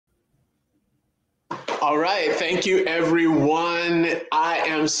All right. Thank you, everyone. I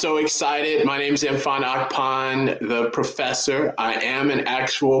am so excited. My name is Imfan Akpan, the professor. I am an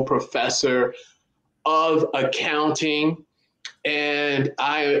actual professor of accounting, and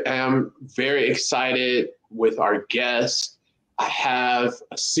I am very excited with our guest. I have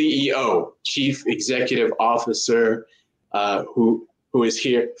a CEO, Chief Executive Officer, who is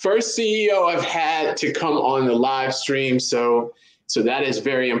here. First CEO I've had to come on the live stream, so that is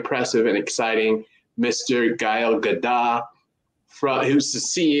very impressive and exciting. Mr. Gael Gadah, who's the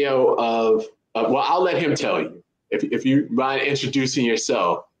CEO of, well, I'll let him tell you, if you mind introducing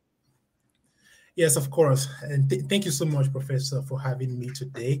yourself. Yes, of course. And thank you so much, Professor, for having me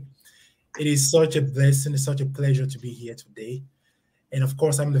today. It is such a blessing, it's such a pleasure to be here today. And of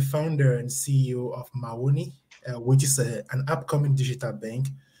course, I'm the founder and CEO of Maoney, which is an upcoming digital bank,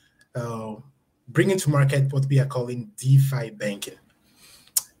 bringing to market what we are calling DeFi banking.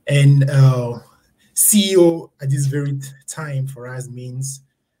 And CEO at this very time for us means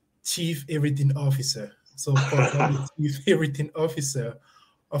Chief Everything Officer. So of course, I'm the Chief Everything Officer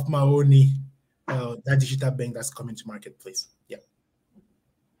of Maoney, that digital bank that's coming to marketplace. Yeah.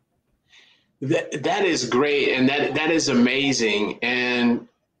 That is great, and that is amazing. And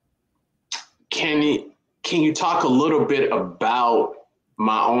can you talk a little bit about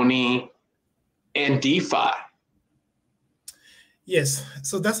Maoney and DeFi? Yes,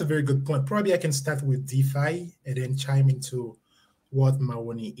 so that's a very good point. Probably I can start with DeFi and then chime into what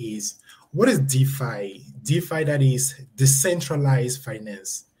Maoney is. What is DeFi? DeFi, that is decentralized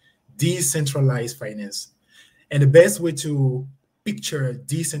finance. Decentralized finance. And the best way to picture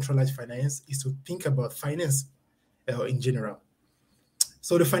decentralized finance is to think about finance in general.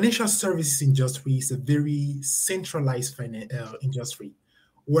 So the financial services industry is a very centralized finance industry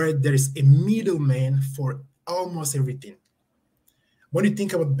where there is a middleman for almost everything. When you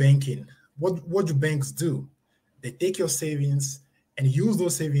think about banking, what do banks do? They take your savings and use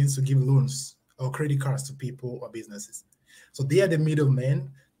those savings to give loans or credit cards to people or businesses. So they are the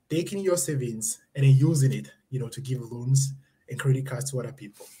middlemen taking your savings and then using it, to give loans and credit cards to other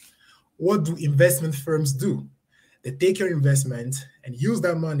people. What do investment firms do? They take your investment and use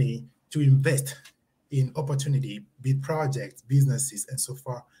that money to invest in opportunity, be it projects, businesses, and so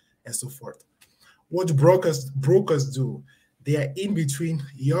far and so forth. What do brokers do? They are in between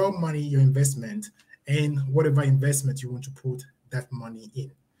your money, your investment, and whatever investment you want to put that money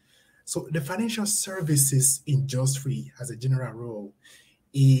in. So the financial services industry, as a general rule,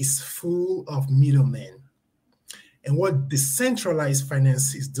 is full of middlemen. And what decentralized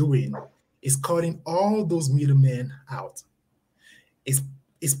finance is doing is cutting all those middlemen out.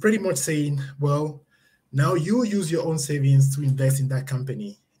 It's pretty much saying, well, now you use your own savings to invest in that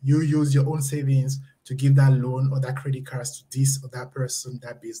company. You use your own savings to give that loan or that credit cards to this or that person,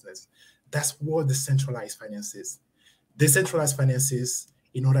 that business. That's what decentralized finance is. Decentralized finance is,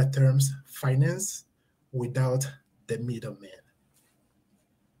 in other terms, finance without the middleman.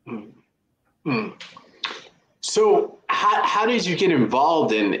 So how did you get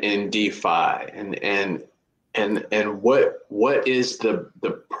involved in DeFi and what is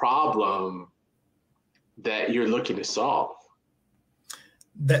the problem that you're looking to solve?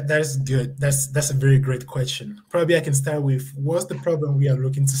 That's good. That's a very great question. Probably I can start with what's the problem we are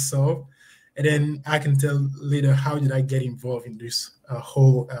looking to solve, and then I can tell later how did I get involved in this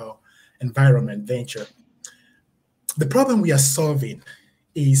whole environment venture. The problem we are solving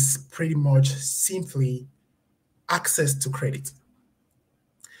is pretty much simply access to credit.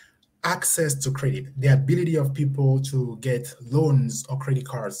 Access to credit, the ability of people to get loans or credit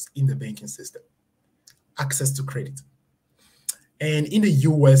cards in the banking system. Access to credit. And in the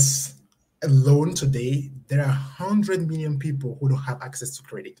US alone today, there are 100 million people who don't have access to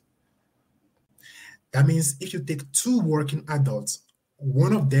credit. That means if you take two working adults,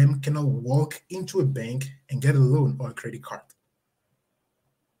 one of them cannot walk into a bank and get a loan or a credit card.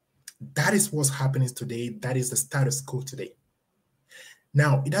 That is what's happening today. That is the status quo today.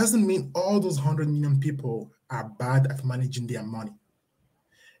 Now, it doesn't mean all those 100 million people are bad at managing their money.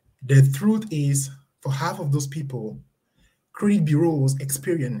 The truth is, for half of those people, credit bureaus,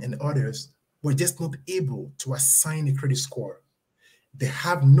 Experian, and others were just not able to assign a credit score. They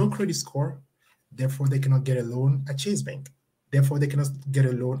have no credit score, therefore they cannot get a loan at Chase Bank. Therefore, they cannot get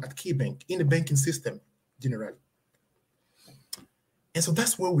a loan at Key Bank in the banking system, generally. And so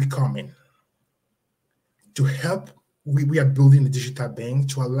that's where we come in. To help, we are building a digital bank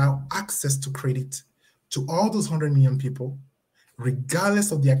to allow access to credit to all those 100 million people,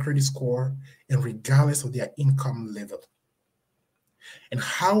 regardless of their credit score and regardless of their income level. And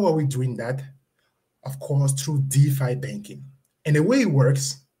how are we doing that? Of course, through DeFi banking. And the way it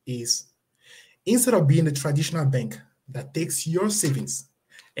works is Instead of being a traditional bank that takes your savings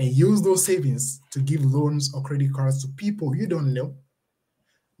and use those savings to give loans or credit cards to people you don't know,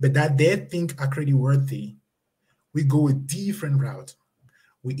 but that they think are credit worthy, we go a different route.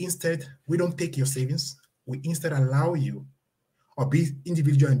 We don't take your savings. We instead allow you or be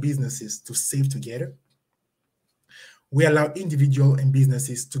individual and businesses to save together. We allow individual and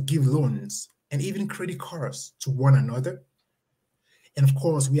businesses to give loans and even credit cards to one another. And of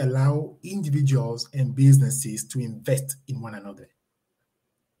course, we allow individuals and businesses to invest in one another.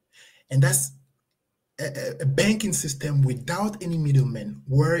 And that's a banking system without any middlemen,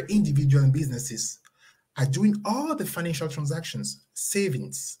 where individual and businesses are doing all the financial transactions,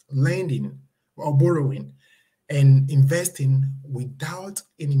 savings, lending, or borrowing, and investing without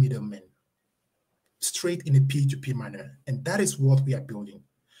any middlemen, straight in a P2P manner. And that is what we are building,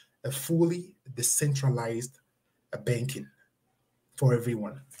 a fully decentralized banking for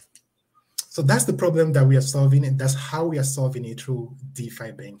everyone. So that's the problem that we are solving, and that's how we are solving it through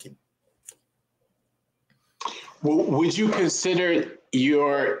DeFi banking. Well, would you consider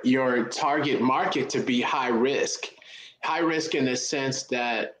your target market to be high risk? High risk in the sense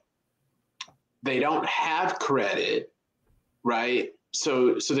that they don't have credit, right?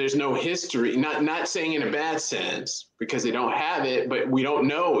 So there's no history. Not saying in a bad sense because they don't have it, but we don't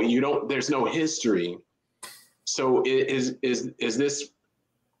know. There's no history. So is this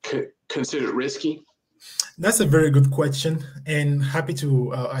considered risky? That's a very good question, and happy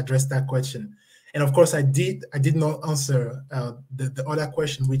to address that question. And of course, I did not answer the other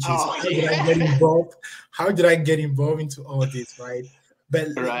question, which is how did I get involved? How did I get involved into all this, right? But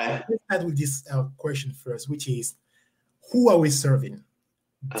let's start with this question first, which is, who are we serving?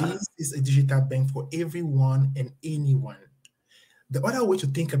 This is a digital bank for everyone and anyone. The other way to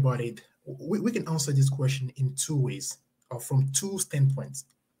think about it, we can answer this question in two ways, or from two standpoints.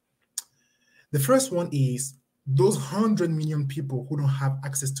 The first one is those 100 million people who don't have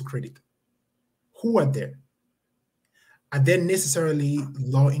access to credit. Who are there? Are they necessarily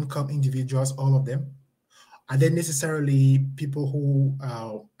low-income individuals, all of them? Are they necessarily people who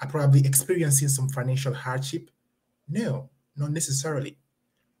are probably experiencing some financial hardship? No, not necessarily.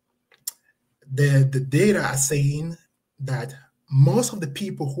 The data are saying that most of the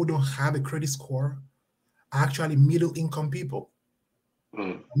people who don't have a credit score are actually middle-income people,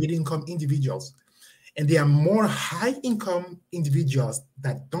 middle-income individuals. And there are more high-income individuals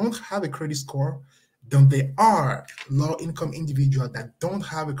that don't have a credit score than there are low-income individuals that don't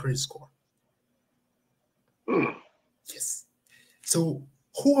have a credit score. Yes. So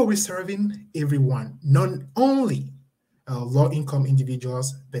who are we serving? Everyone. Not only low-income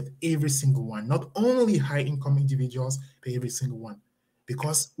individuals, but every single one. Not only high-income individuals, but every single one.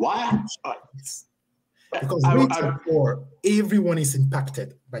 Because why? Because everyone is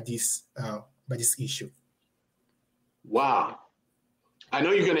impacted by this issue. Wow. I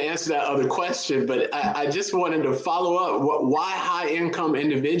know you're going to answer that other question, but I just wanted to follow up. Why high-income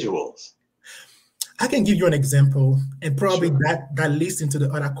individuals? I can give you an example, and probably that leads into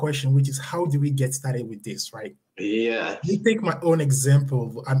the other question, which is how do we get started with this, right? Yeah. You take my own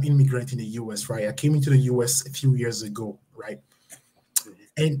example. I'm an immigrant in the U.S., right? I came into the U.S. a few years ago, right?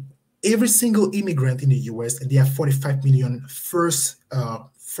 And every single immigrant in the U.S., and there are 45 million first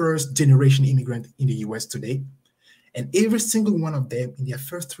generation immigrant in the U.S. today, and every single one of them in their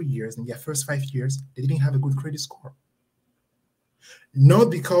first 3 years, in their first 5 years, they didn't have a good credit score.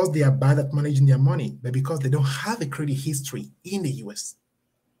 Not because they are bad at managing their money, but because they don't have a credit history in the US.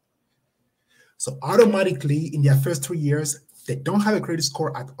 So automatically, in their first 3 years, they don't have a credit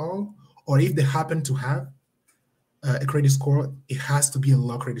score at all, or if they happen to have a credit score, it has to be a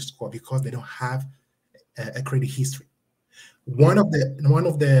low credit score because they don't have a credit history. One of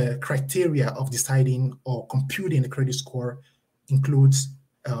the criteria of deciding or computing a credit score includes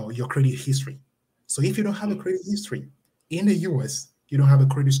your credit history. So if you don't have a credit history in the US, you don't have a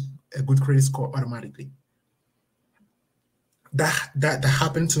good credit score automatically. That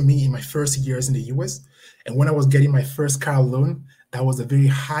happened to me in my first years in the US, and when I was getting my first car loan, that was a very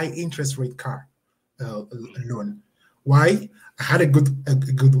high interest rate car loan. Why? I had a good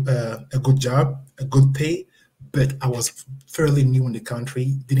job, a good pay, but I was fairly new in the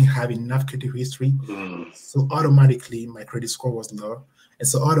country, didn't have enough credit history, so automatically my credit score was low, and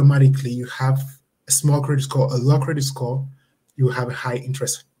so automatically you have a small credit score, a low credit score, you have a high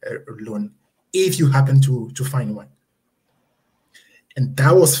interest loan if you happen to find one. And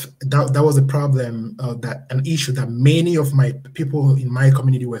that was a problem, an issue that many of my people in my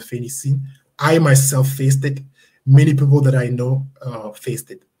community were facing. I myself faced it. Many people that I know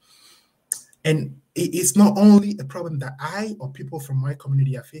faced it. And it's not only a problem that I or people from my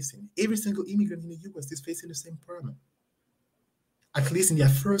community are facing. Every single immigrant in the US is facing the same problem, at least in their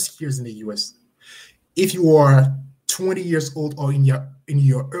first years in the US. If you are 20 years old or in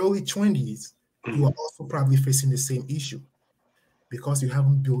your early 20s, you are also probably facing the same issue because you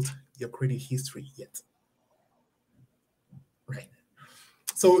haven't built your credit history yet. Right.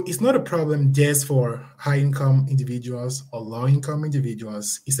 So it's not a problem just for high-income individuals or low-income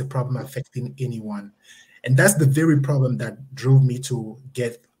individuals. It's a problem affecting anyone. And that's the very problem that drove me to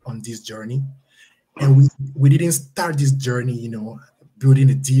get on this journey. And we didn't start this journey, building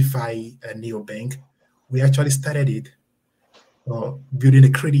a DeFi neobank. We actually started it building a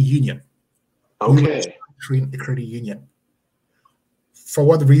credit union. Okay. Creating a credit union. For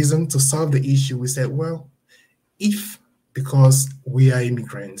what reason? To solve the issue, we said, well, because we are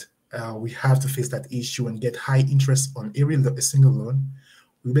immigrants, we have to face that issue and get high interest on a single loan,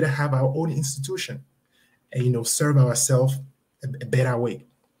 we better have our own institution and serve ourselves a better way.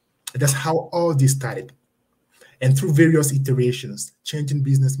 That's how all this started. And through various iterations, changing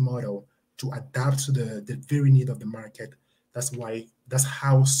business model to adapt to the very need of the market, that's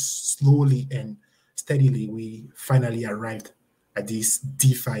how slowly and steadily we finally arrived at this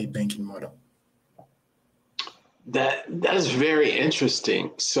DeFi banking model. That's very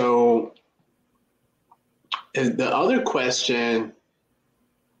interesting. So the other question,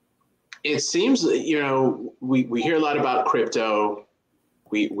 it seems, we hear a lot about crypto.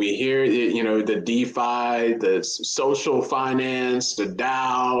 We hear, the DeFi, the social finance, the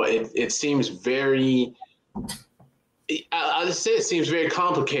DAO. It seems very, I'll just say it seems very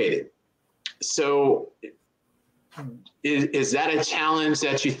complicated. So is that a challenge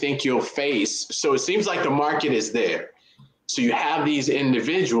that you think you'll face? So it seems like the market is there. So you have these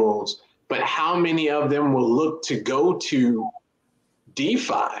individuals, but how many of them will look to go to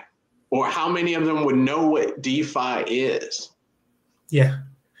DeFi? Or how many of them would know what DeFi is? Yeah,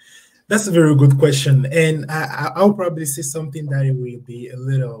 that's a very good question. And I'll probably say something that will be a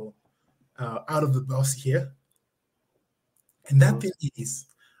little out of the box here. And that thing is,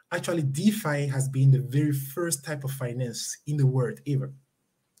 actually, DeFi has been the very first type of finance in the world ever.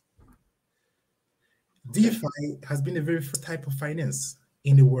 DeFi has been the very first type of finance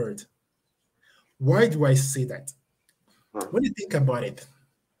in the world. Why do I say that? When you think about it,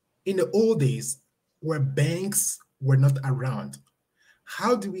 in the old days, where banks were not around,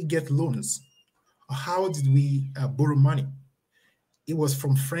 how did we get loans? Or how did we borrow money? It was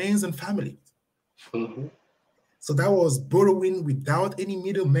from friends and family. Mm-hmm. So that was borrowing without any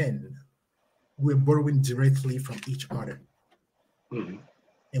middlemen. We're borrowing directly from each other. Mm-hmm.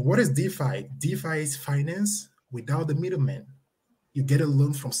 And what is DeFi? DeFi is finance without the middleman. You get a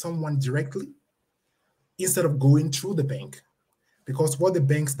loan from someone directly instead of going through the bank. Because what the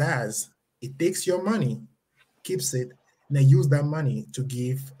bank does, it takes your money, keeps it, and then use that money to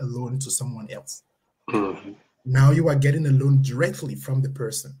give a loan to someone else. Mm-hmm. Now you are getting a loan directly from the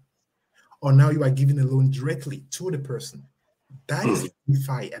person. Or now you are giving a loan directly to the person. That is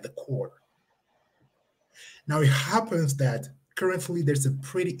DeFi at the core. Now it happens that currently there's a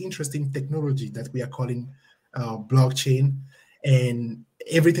pretty interesting technology that we are calling blockchain, and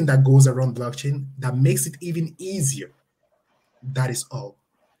everything that goes around blockchain that makes it even easier. That is all.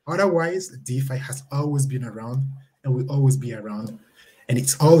 Otherwise, DeFi has always been around and will always be around. And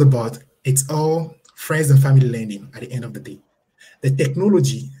it's all friends and family lending at the end of the day. The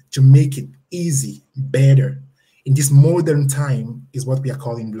technology to make it easy, better, in this modern time is what we are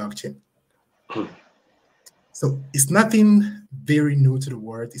calling blockchain. So it's nothing very new to the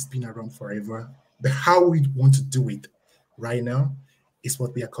world. It's been around forever. But how we want to do it right now is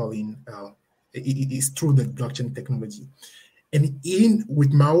what we are calling, it is through the blockchain technology. And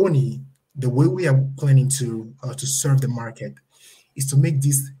with Maoney, the way we are planning to serve the market is to make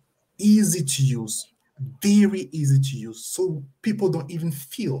this easy to use, very easy to use, so people don't even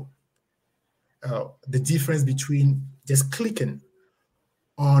feel the difference between just clicking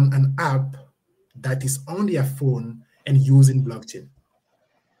on an app that is on their phone and using blockchain.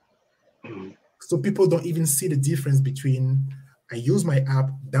 So people don't even see the difference between I use my app,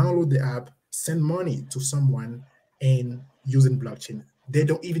 download the app, send money to someone, and using blockchain. They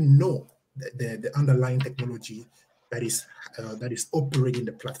don't even know the underlying technology that is operating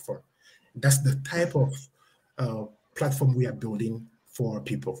the platform. That's the type of platform we are building for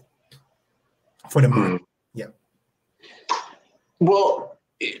people, for the market. Yeah. Well,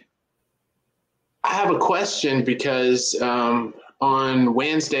 I have a question because on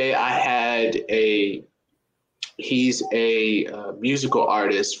Wednesday I had he's a musical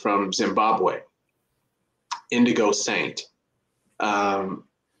artist from Zimbabwe, Indigo Saint.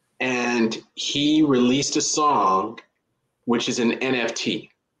 and he released a song, which is an NFT.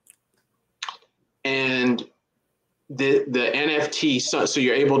 And the NFT, so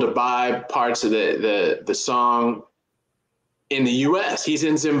you're able to buy parts of the song in the US. He's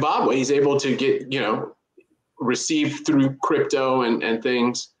in Zimbabwe. He's able to get, receive through crypto and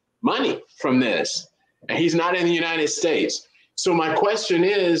things, money from this. And he's not in the United States. So my question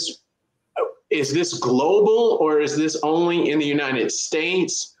is this global or is this only in the United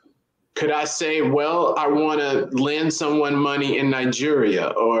States? Could I say, well, I want to lend someone money in Nigeria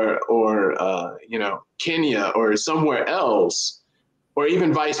or Kenya or somewhere else, or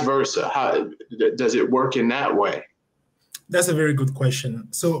even vice versa? How does it work in that way? That's a very good question.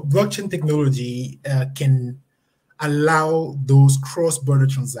 So blockchain technology can allow those cross-border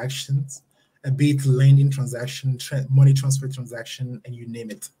transactions, be it lending transaction, money transfer transaction, and you name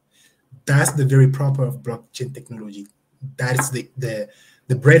it. That's the very proper of blockchain technology. That's the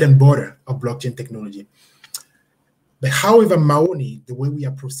bread and butter of blockchain technology. But however, Maoney, the way we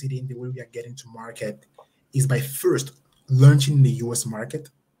are proceeding, the way we are getting to market is by first launching the US market.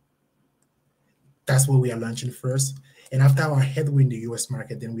 That's where we are launching first. And after our headway in the US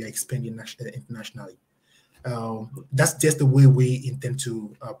market, then we are expanding internationally. That's just the way we intend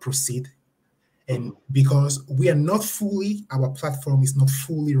to proceed. And because we are not our platform is not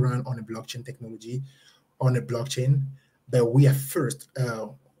fully run on a blockchain technology, on a blockchain, but we are first,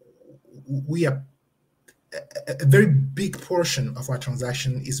 we are a very big portion of our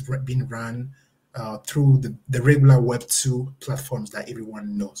transaction is being run through the regular Web2 platforms that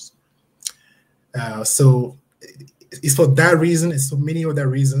everyone knows. So it's for that reason and so many other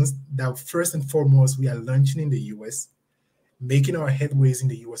reasons that first and foremost, we are launching in the US, making our headways in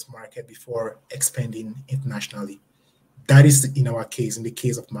the US market before expanding internationally. That is in our case, in the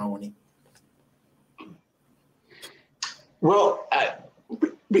case of Maoney. Well,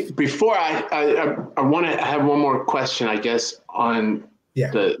 before I want to have one more question, I guess, on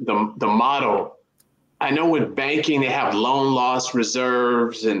the model. I know with banking, they have loan loss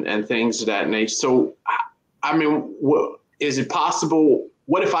reserves and things of that nature. So, I mean, is it possible?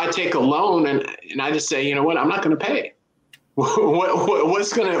 What if I take a loan and I just say, you know what, I'm not going to pay?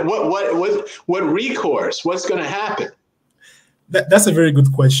 What's gonna what recourse? What's going to happen? That's a very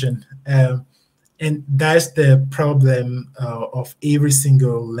good question. And that's the problem of every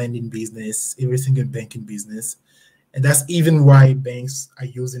single lending business, every single banking business. And that's even why banks are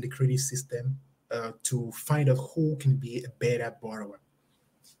using the credit system to find out who can be a better borrower.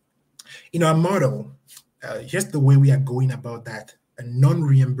 In our model, here's the way we are going about that, a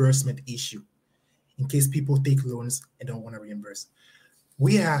non-reimbursement issue, in case people take loans and don't want to reimburse.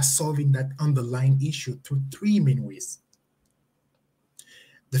 We are solving that underlying issue through three main ways.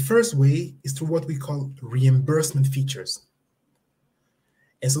 The first way is through what we call reimbursement features.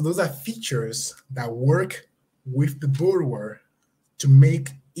 And so those are features that work with the borrower to make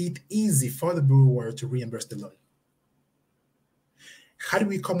it easy for the borrower to reimburse the loan. How do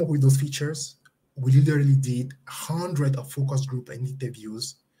we come up with those features? We literally did hundreds of focus group and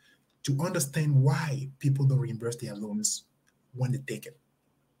interviews to understand why people don't reimburse their loans when they take it.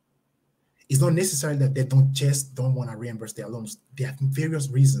 It's not necessarily that they don't want to reimburse their loans. There are various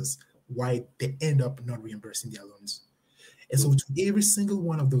reasons why they end up not reimbursing their loans. And so to every single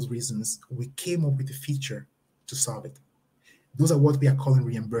one of those reasons, we came up with a feature to solve it. Those are what we are calling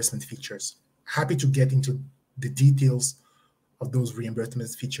reimbursement features. Happy to get into the details of those reimbursement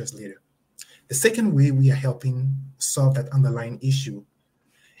features later. The second way we are helping solve that underlying issue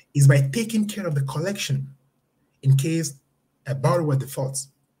is by taking care of the collection in case a borrower defaults.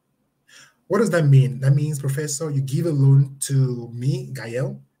 What does that mean? That means, Professor, you give a loan to me,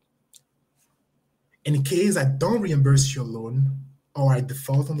 Gael. In case I don't reimburse your loan or I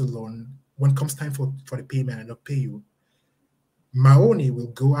default on the loan, when it comes time for the payment and not pay you, Maoney will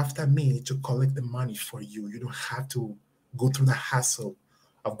go after me to collect the money for you. You don't have to go through the hassle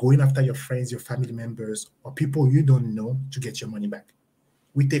of going after your friends, your family members, or people you don't know to get your money back.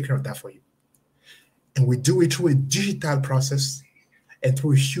 We take care of that for you. And we do it through a digital process and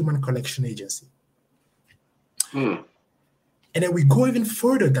through a human collection agency. And then we go even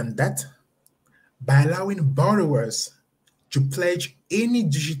further than that by allowing borrowers to pledge any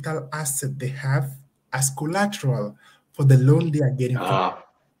digital asset they have as collateral for the loan they are getting from you.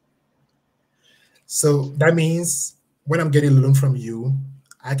 So that means when I'm getting a loan from you,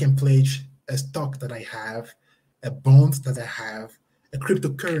 I can pledge a stock that I have, a bond that I have, a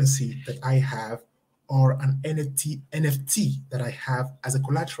cryptocurrency that I have, or an NFT that I have as a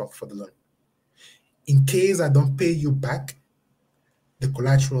collateral for the loan. In case I don't pay you back, the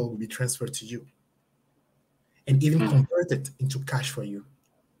collateral will be transferred to you and even converted into cash for you.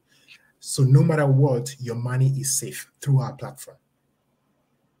 So no matter what, your money is safe through our platform.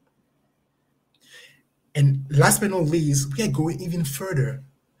 And last but not least, we are going even further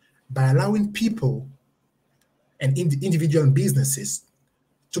by allowing people and individual businesses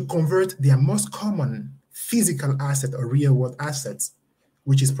to convert their most common physical asset or real world assets,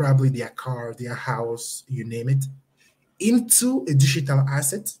 which is probably their car, their house, you name it, into a digital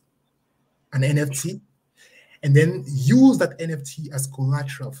asset, an NFT, and then use that NFT as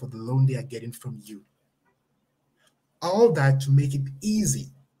collateral for the loan they are getting from you. All that to make it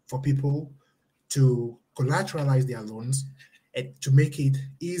easy for people to collateralize their loans and to make it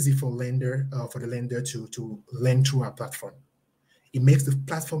easy for the lender to lend through our platform. It makes the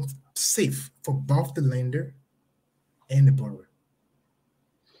platform safe for both the lender and the borrower.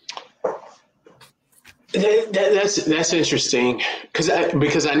 That's interesting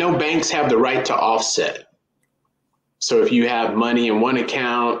because I know banks have the right to offset. So if you have money in one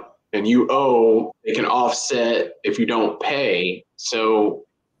account and you owe, they can offset if you don't pay. So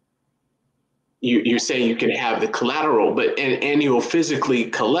you say you can have the collateral, but and you'll physically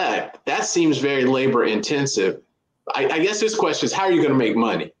collect. That seems very labor intensive. I guess this question is, how are you going to make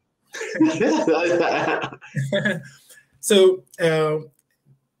money? So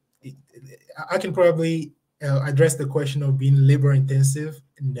I can probably address the question of being labor intensive.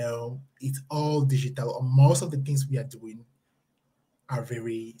 No, it's all digital. Most of the things we are doing are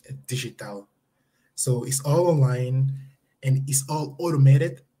very digital. So it's all online and it's all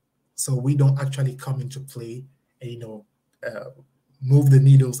automated. So we don't actually come into play and, move the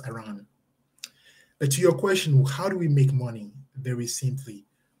needles around. But to your question, how do we make money? Very simply,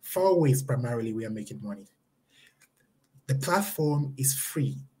 4 ways primarily we are making money. The platform is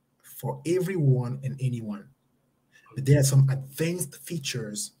free for everyone and anyone. But there are some advanced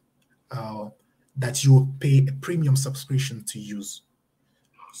features that you will pay a premium subscription to use.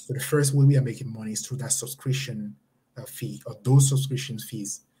 So the first way we are making money is through that subscription fee or those subscription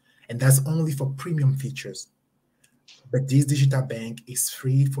fees. And that's only for premium features. But this digital bank is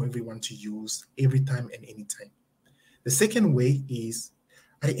free for everyone to use every time and anytime. The second way is,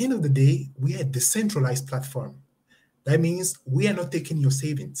 at the end of the day, we are a decentralized platform. That means we are not taking your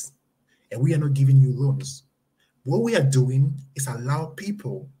savings and we are not giving you loans. What we are doing is allow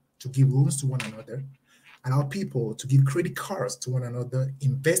people to give loans to one another, allow people to give credit cards to one another,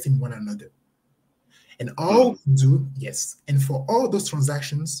 invest in one another. And all we do, yes, and for all those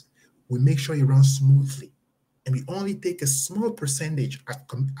transactions, we make sure it runs smoothly. And we only take a small percentage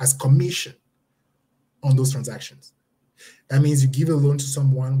as commission on those transactions. That means you give a loan to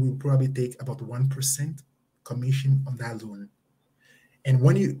someone, we'll probably take about 1% commission on that loan. And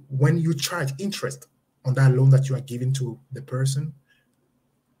when you charge interest on that loan that you are giving to the person,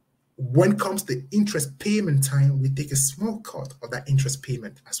 when comes the interest payment time, we take a small cut of that interest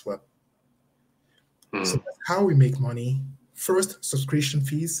payment as well. So that's how we make money. First, subscription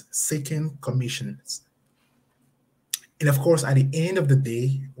fees. Second, commissions. And of course, at the end of the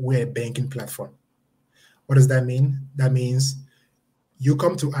day, we're a banking platform. What does that mean? That means you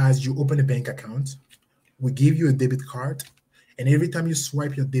come to us, you open a bank account, we give you a debit card, and every time you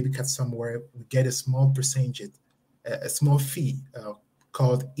swipe your debit card somewhere, we get a small percentage, a small fee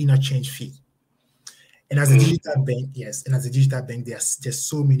called interchange fee. And as a digital bank, yes, and as a digital bank, there's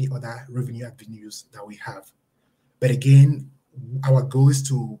so many other revenue avenues that we have. But again, our goal is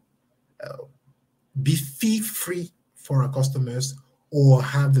to be fee-free for our customers or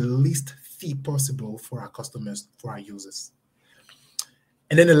have the least fee possible for our customers, for our users.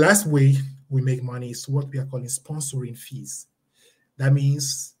 And then the last way we make money is what we are calling sponsoring fees. That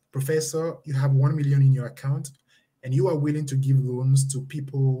means, Professor, you have 1 million in your account and you are willing to give loans to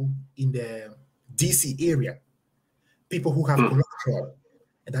people in the DC area, people who have collateral,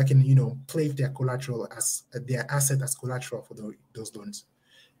 and that can, place their collateral as their asset as collateral for those loans.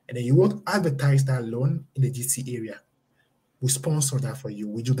 And then you won't advertise that loan in the DC area. We sponsor that for you.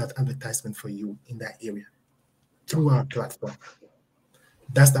 We do that advertisement for you in that area through our platform.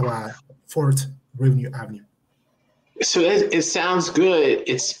 That's our fourth revenue avenue. So it sounds good.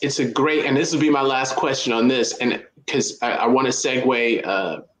 It's a great, and this will be my last question on this, and because I want to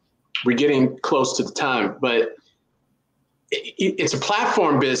segue. We're getting close to the time, but it's a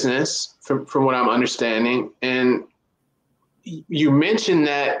platform business from what I'm understanding. And you mentioned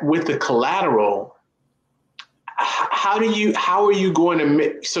that with the collateral, how are you going to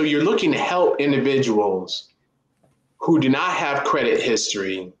make, so you're looking to help individuals who do not have credit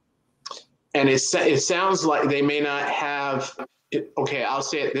history. And it sounds like they may not have, okay, I'll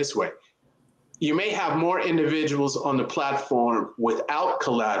say it this way. You may have more individuals on the platform without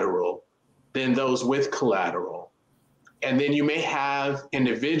collateral than those with collateral. And then you may have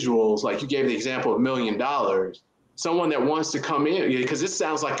individuals, like you gave the example of $1 million, someone that wants to come in, because this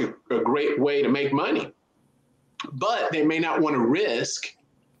sounds like a great way to make money, but they may not want to risk.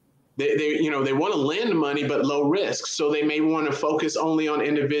 They want to lend money, but low risk. So they may want to focus only on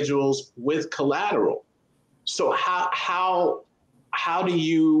individuals with collateral. So how do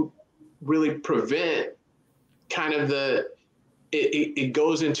you really prevent kind of it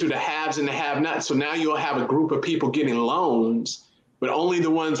goes into the haves and the have-nots. So now you'll have a group of people getting loans, but only the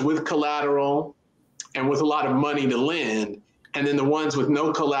ones with collateral and with a lot of money to lend. And then the ones with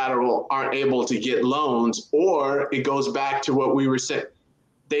no collateral aren't able to get loans, or it goes back to what we were saying.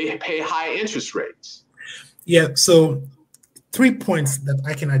 They pay high interest rates. Yeah, so 3 points that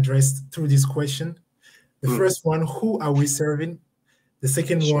I can address through this question. The first one, who are we serving? The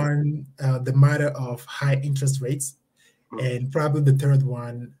second one, the matter of high interest rates. And probably the third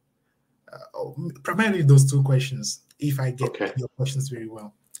one, primarily those 2 questions, if I get your questions very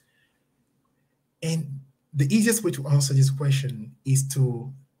well. And the easiest way to answer this question is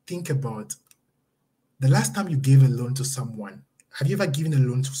to think about the last time you gave a loan to someone. Have you ever given a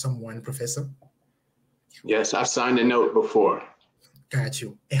loan to someone, Professor? Yes, I've signed a note before. Got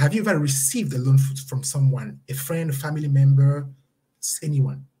you. And have you ever received a loan from someone, a friend, a family member,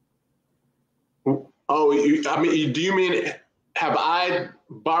 anyone? Oh, do you mean have I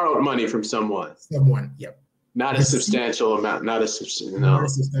borrowed money from someone? Someone, yep. Not a substantial amount. Not a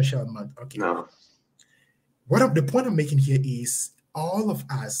substantial amount. Okay. No. The point I'm making here is all of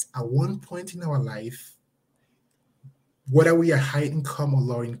us at one point in our life, whether we are high income or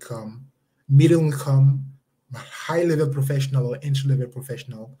low income, middle income, high level professional or entry level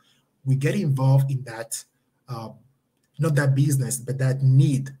professional, we get involved in that, not that business, but that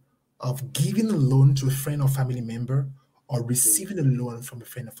need of giving a loan to a friend or family member or receiving a loan from a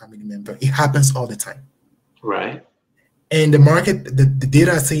friend or family member. It happens all the time. Right. And the market, the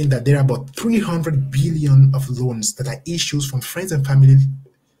data are saying that there are about 300 billion of loans that are issued from friends and families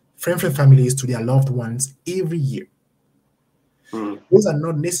to their loved ones every year. Those are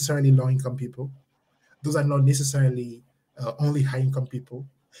not necessarily low-income people. Those are not necessarily only high-income people.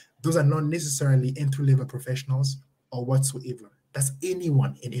 Those are not necessarily entry-level professionals or whatsoever. That's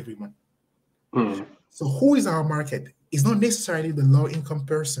anyone and everyone. So who is our market? It's not necessarily the low-income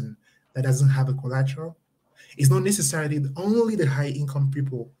person that doesn't have a collateral. It's not necessarily only the high-income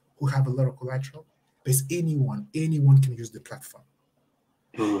people who have a lot of collateral, but it's anyone. Anyone can use the platform.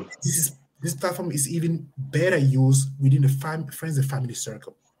 This platform is even better used within the friends and family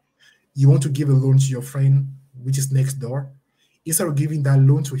circle. You want to give a loan to your friend, which is next door. Instead of giving that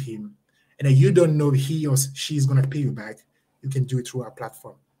loan to him, and then you don't know if he or she is going to pay you back, you can do it through our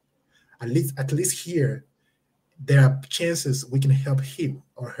platform. At least here, there are chances we can help him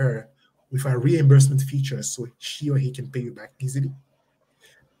or her with our reimbursement features so she or he can pay you back easily.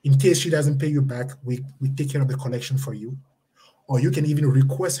 In case she doesn't pay you back, we take care of the collection for you. Or you can even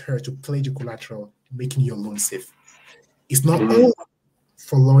request her to pledge your collateral, making your loan safe. It's not only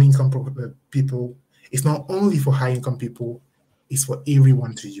for low-income people. It's not only for high-income people. It's for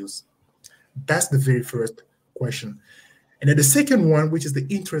everyone to use. That's the very first question. And then the second one, which is the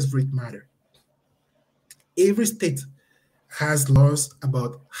interest rate matter. Every state has laws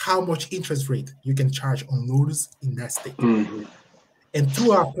about how much interest rate you can charge on loans in that state. And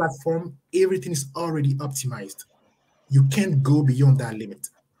through our platform, everything is already optimized. You can't go beyond that limit.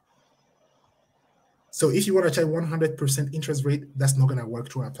 So if you want to charge 100% interest rate, that's not going to work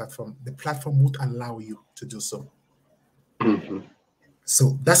through our platform. The platform won't allow you to do so.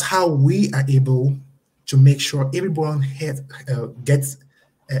 So that's how we are able to make sure everyone gets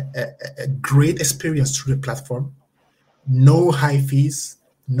a great experience through the platform. No high fees,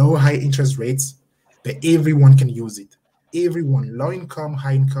 no high interest rates, but everyone can use it. Everyone, low income,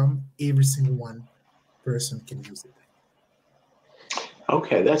 high income, every single one person can use it.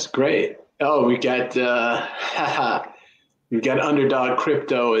 Okay, that's great. Oh, we got Underdog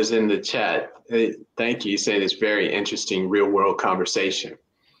Crypto is in the chat. Thank you. You say this very interesting real world conversation.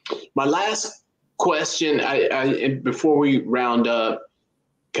 My last question, before we round up,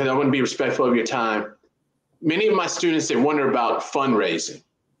 because I want to be respectful of your time. Many of my students, they wonder about fundraising,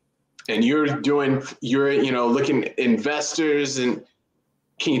 and you're looking at investors, and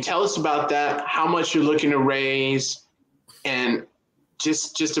can you tell us about that? How much you're looking to raise, and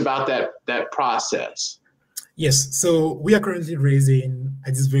just about that process? Yes, so we are currently raising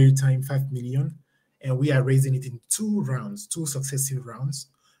at this very time 5 million, and we are raising it in 2 rounds, 2 successive rounds.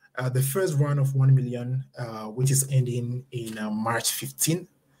 The first round of 1 million, which is ending in March 15.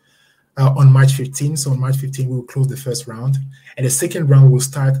 On March 15, so on March 15 we will close the first round, and the second round will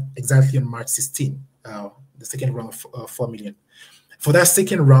start exactly on March 16. the second round of 4 million. For that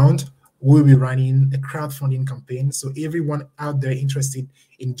second round, we'll be running a crowdfunding campaign. So everyone out there interested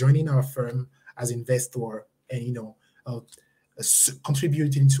in joining our firm as investor and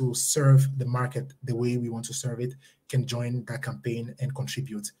contributing to serve the market the way we want to serve it can join that campaign and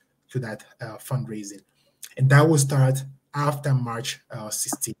contribute to that fundraising. And that will start after March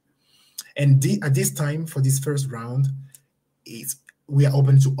 16. And at this time, for this first round, we are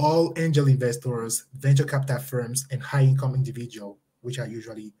open to all angel investors, venture capital firms, and high-income individuals, which are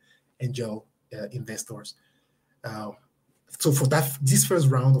usually angel investors. So for this first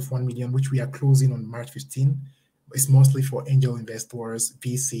round of 1 million, which we are closing on March 15, is mostly for angel investors,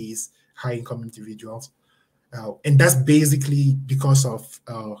 VCs, high-income individuals. And that's basically because of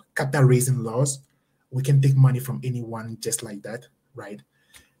capital raising laws. We can take money from anyone just like that, right?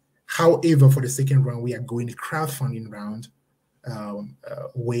 However, for the second round, we are going the crowdfunding round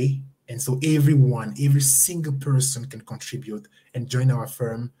way. And so every single person can contribute and join our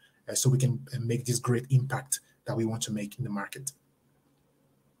firm so we can make this great impact that we want to make in the market.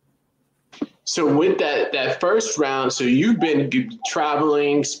 So with that first round, so you've been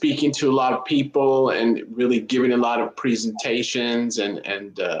traveling, speaking to a lot of people and really giving a lot of presentations and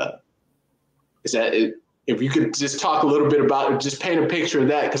is that it? If you could just talk a little bit about, just paint a picture of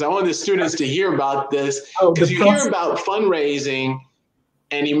that, because I want the students to hear about this, because you hear about fundraising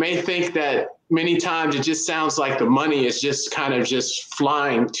and you may think that many times it just sounds like the money is just kind of just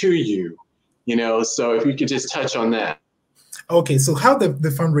flying to you, so if you could just touch on that. Okay, so how the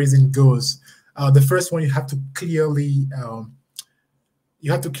fundraising goes, the first one, you have to clearly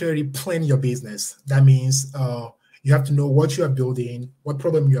plan your business. That means you have to know what you are building, what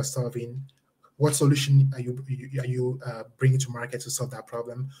problem you are solving, what solution are you bringing to market to solve that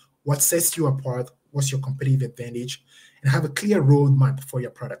problem? What sets you apart? What's your competitive advantage? And have a clear roadmap for your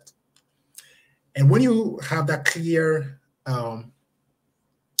product. And when you have that clear,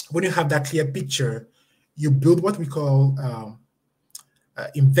 picture, you build what we call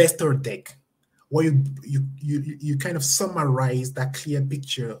investor deck, where you kind of summarize that clear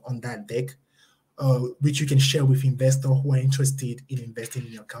picture on that deck, which you can share with investors who are interested in investing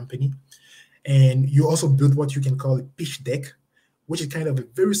in your company. And you also build what you can call a pitch deck, which is kind of a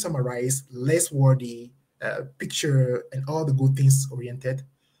very summarized, less wordy picture and all the good things oriented,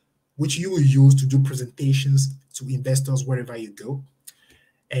 which you will use to do presentations to investors wherever you go.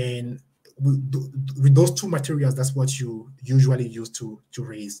 And with those two materials, that's what you usually use to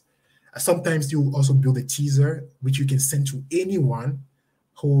raise. Sometimes you also build a teaser, which you can send to anyone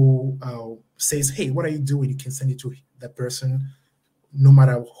who says, hey, what are you doing? You can send it to that person, no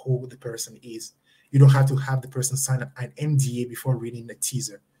matter who the person is. You don't have to have the person sign an NDA before reading the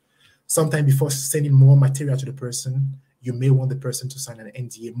teaser. Sometimes before sending more material to the person, you may want the person to sign an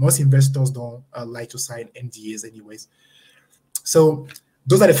NDA. Most investors don't like to sign NDAs anyways. So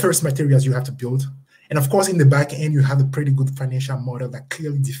those are the first materials you have to build. And of course, in the back end, you have a pretty good financial model that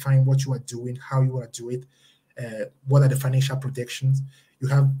clearly defines what you are doing, how you want to do it, what are the financial projections. You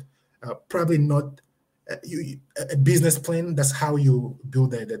have probably not a business plan. That's how you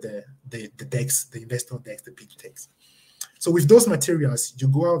build the decks, the investor decks, the pitch decks. So with those materials, you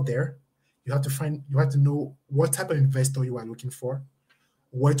go out there, you have to know what type of investor you are looking for,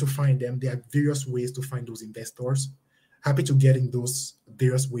 where to find them. There are various ways to find those investors. Happy to get in those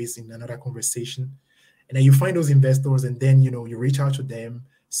various ways in another conversation. And then you find those investors, and then you reach out to them,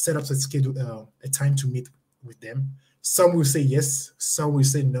 set up a time to meet with them. Some will say yes, some will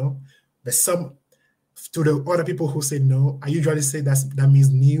say no, but to the other people who say no, I usually say that means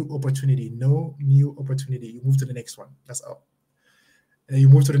new opportunity. No new opportunity. You move to the next one. That's all. And then you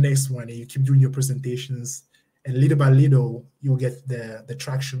move to the next one, and you keep doing your presentations. And little by little, you'll get the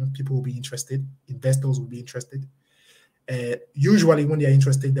traction. People will be interested. Investors will be interested. Usually, when they are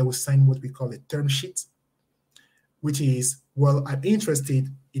interested, they will sign what we call a term sheet, which is, well, I'm interested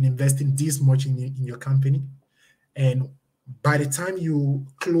in investing this much in your company. And by the time you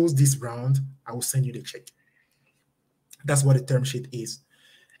close this round, I will send you the check. That's what a term sheet is.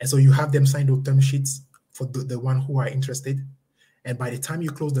 And so you have them sign those term sheets for the one who are interested. And by the time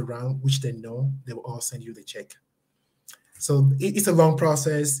you close the round, which they know, they will all send you the check. So it's a long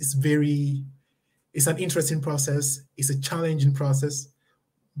process. It's an interesting process. It's a challenging process.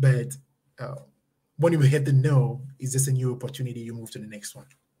 But when you hit the no, it's just a new opportunity. You move to the next one.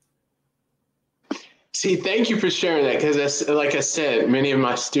 See, thank you for sharing that, because like I said, many of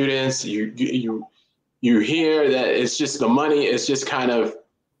my students, you hear that it's just the money is just kind of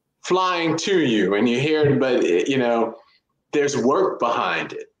flying to you, and you hear it, but there's work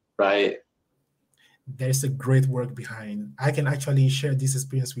behind it, right? There's a great work behind. I can actually share this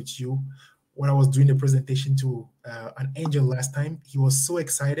experience with you. when I was doing the presentation to an angel last time. He was so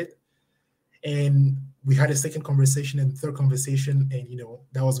excited. And we had a second conversation and third conversation, and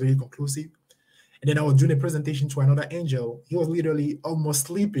that was very conclusive. And then I was doing a presentation to another angel. He was literally almost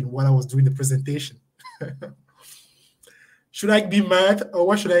sleeping while I was doing the presentation. Should I be mad, or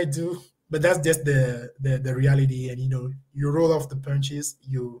what should I do? But that's just the reality. And you roll off the punches,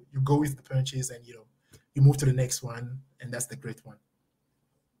 you go with the punches, and you move to the next one, and that's the great one.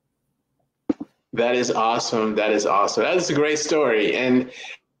 That is awesome. That is awesome. That is a great story. And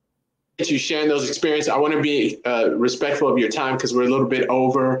you sharing those experiences. I want to be respectful of your time because we're a little bit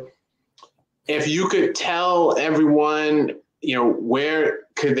over. If you could tell everyone, where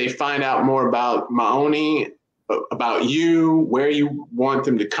could they find out more about Maoney, about you, where you want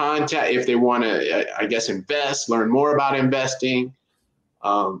them to contact, if they want to, I guess, invest, learn more about investing,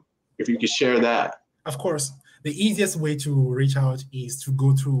 if you could share that. Of course. The easiest way to reach out is to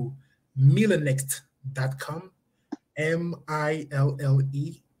go to millenext.com,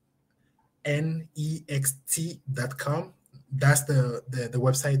 MILLENEXT.com. That's the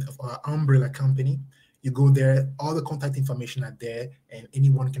website of our umbrella company. You go there, all the contact information are there, and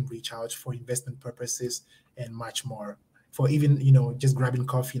anyone can reach out for investment purposes and much more. For even, just grabbing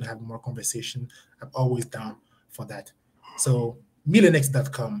coffee and having more conversation, I'm always down for that. So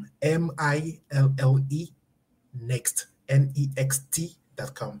millenext.com, MILLE next,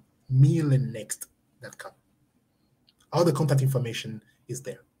 NEXT.com, millenext.com. All the contact information is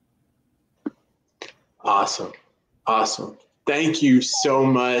there. Awesome. Awesome. Thank you so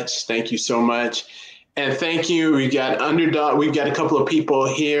much. Thank you so much. And thank you. We got Underdog. We've got a couple of people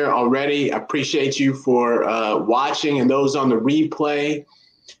here already. I appreciate you for watching, and those on the replay.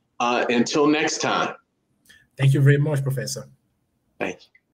 Until next time. Thank you very much, Professor. Thank you.